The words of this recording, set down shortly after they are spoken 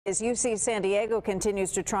As UC San Diego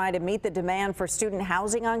continues to try to meet the demand for student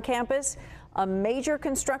housing on campus, a major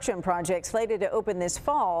construction project slated to open this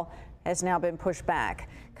fall has now been pushed back.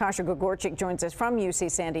 Kasha Gregorczyk joins us from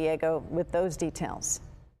UC San Diego with those details.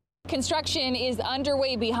 Construction is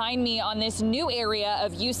underway behind me on this new area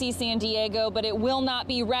of UC San Diego, but it will not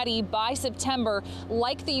be ready by September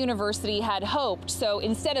like the university had hoped. So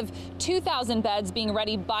instead of 2,000 beds being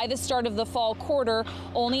ready by the start of the fall quarter,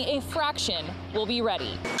 only a fraction will be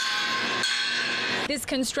ready. This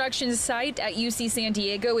construction site at UC San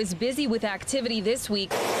Diego is busy with activity this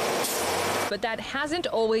week, but that hasn't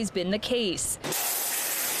always been the case.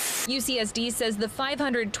 UCSD says the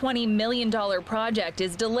 $520 million project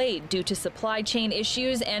is delayed due to supply chain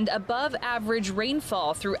issues and above average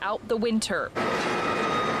rainfall throughout the winter.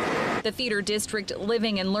 The Theater District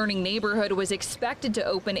Living and Learning Neighborhood was expected to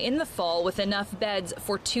open in the fall with enough beds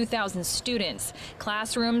for 2,000 students,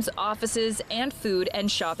 classrooms, offices, and food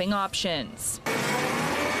and shopping options.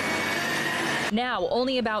 Now,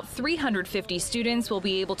 only about 350 students will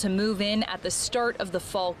be able to move in at the start of the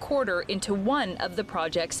fall quarter into one of the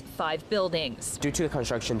project's 5 buildings. Due to the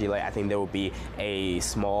construction delay, I think there will be a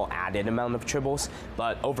small added amount of triples,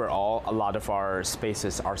 but overall, a lot of our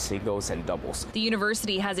spaces are singles and doubles. The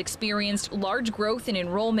university has experienced large growth in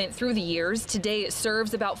enrollment through the years. Today, it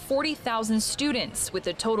serves about 40,000 students, with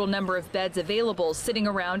the total number of beds available sitting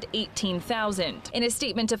around 18,000. In a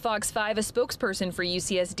statement to Fox 5, a spokesperson for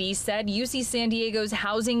UCSD said UC San Diego's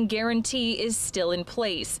housing guarantee is still in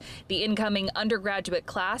place. The incoming undergraduate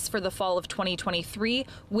class for the fall of 2023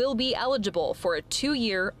 will be eligible for a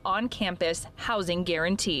 2-year on-campus housing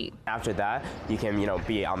guarantee. After that, you can,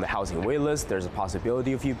 be on the housing wait list. There's a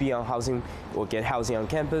possibility of you be on housing or get housing on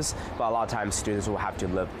campus, but a lot of times students will have to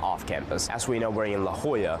live off campus. As we know, we're in La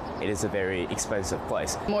Jolla. It is a very expensive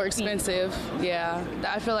place. More expensive, yeah.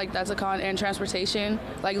 I feel like that's a con, and transportation.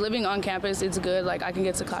 Like living on campus, it's good. Like I can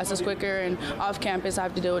get to classes quicker, and off campus, I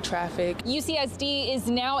have to deal with traffic. UCSD is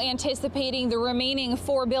now anticipating the remaining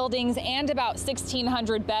 4 buildings and about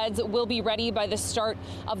 1,600 beds will be ready by the start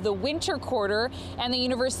of the winter quarter. And the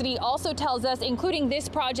university also tells us, including this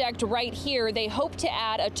project right here, they hope to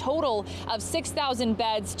add a total of 6,000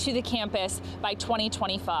 beds to the campus by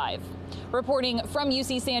 2025. Reporting from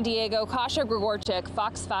UC San Diego, Kasha Gregorczyk,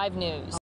 Fox 5 News.